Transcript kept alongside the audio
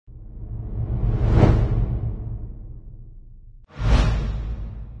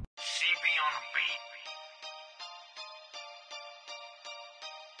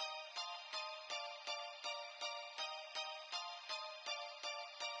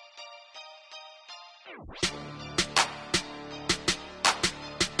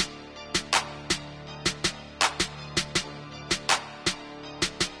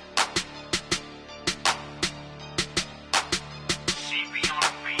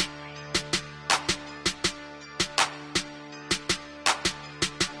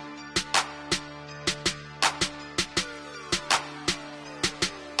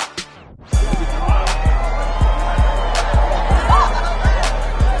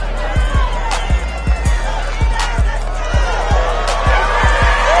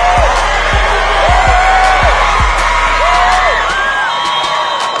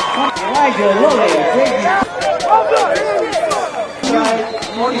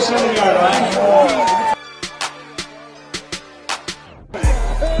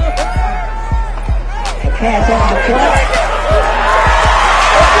Pass on the play.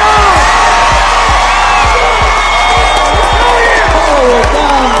 Oh,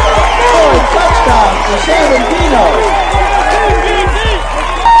 down for a touchdown for Savantino.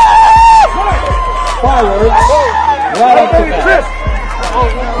 Fireworks right up to bat.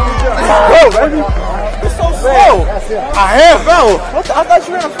 Go, baby. It's so slow. I have foul. I thought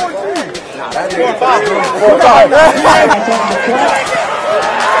you ran a 14. Nah, that's 4-5. 4-5. Pass on the play.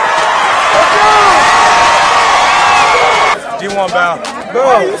 D1 bound.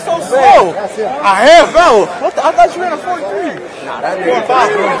 Bro, you so slow. I have foul. I thought you ran a 14. Nah, that's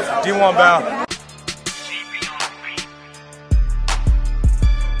 4-5. D1 bound.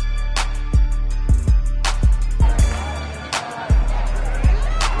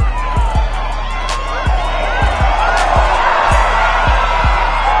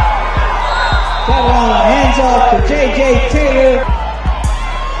 Hands off to J.J. Taylor.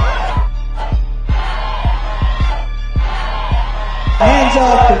 Hands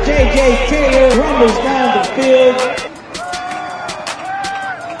off to J.J. Taylor. Rumbles down the field.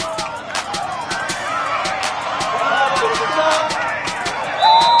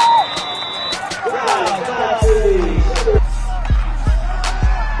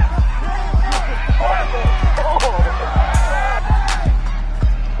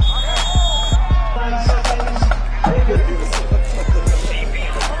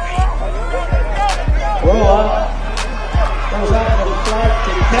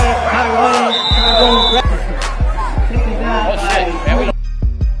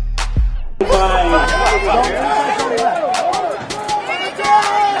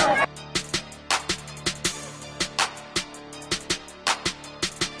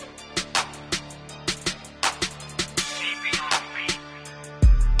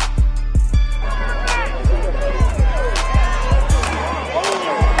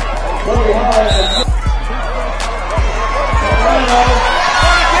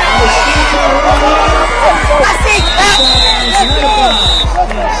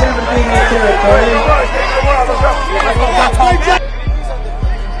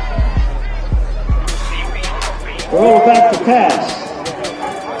 Roll back to pass.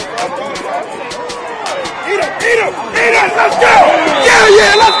 Eat him, let's go!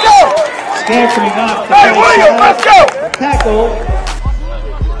 Yeah, let's go! Scantry knocked the Hey, William, let's go! Tackle.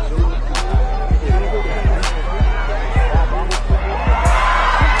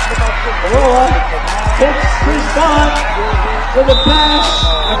 Rolla takes his back with a pass.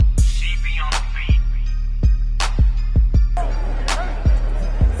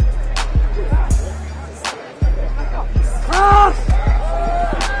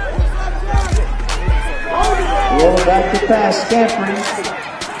 Roll back to pass, Scantry.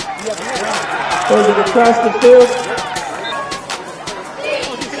 Throws it across the field.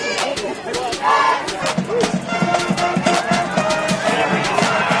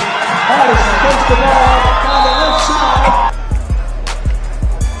 Patterson takes the ball on the left side.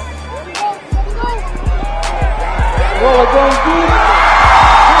 Roller going deep.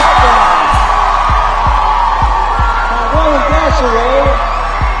 Touchdown. Now Roland Dasheray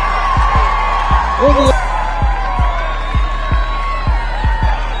in the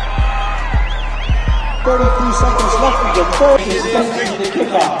 33 seconds left in the third. Is going to the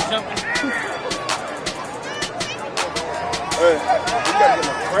kickoff. Hey, we gotta get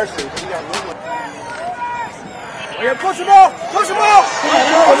the pressure. Yeah, push him off! Push him off!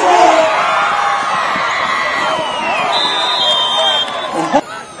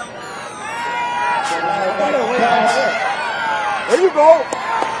 There you go!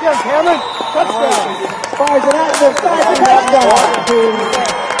 Yes, Hammond! Touchdown! Fires it out to the side.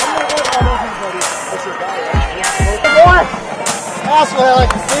 Touchdown! That's what I like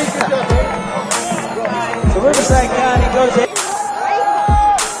to see. So Riverside County goes in.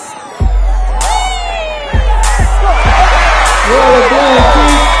 Roller going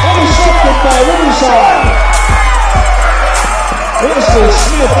deep. Intercepted by Riverside. Wesley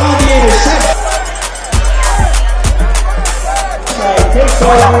Smith on the interception. Takes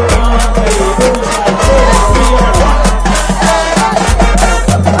over on the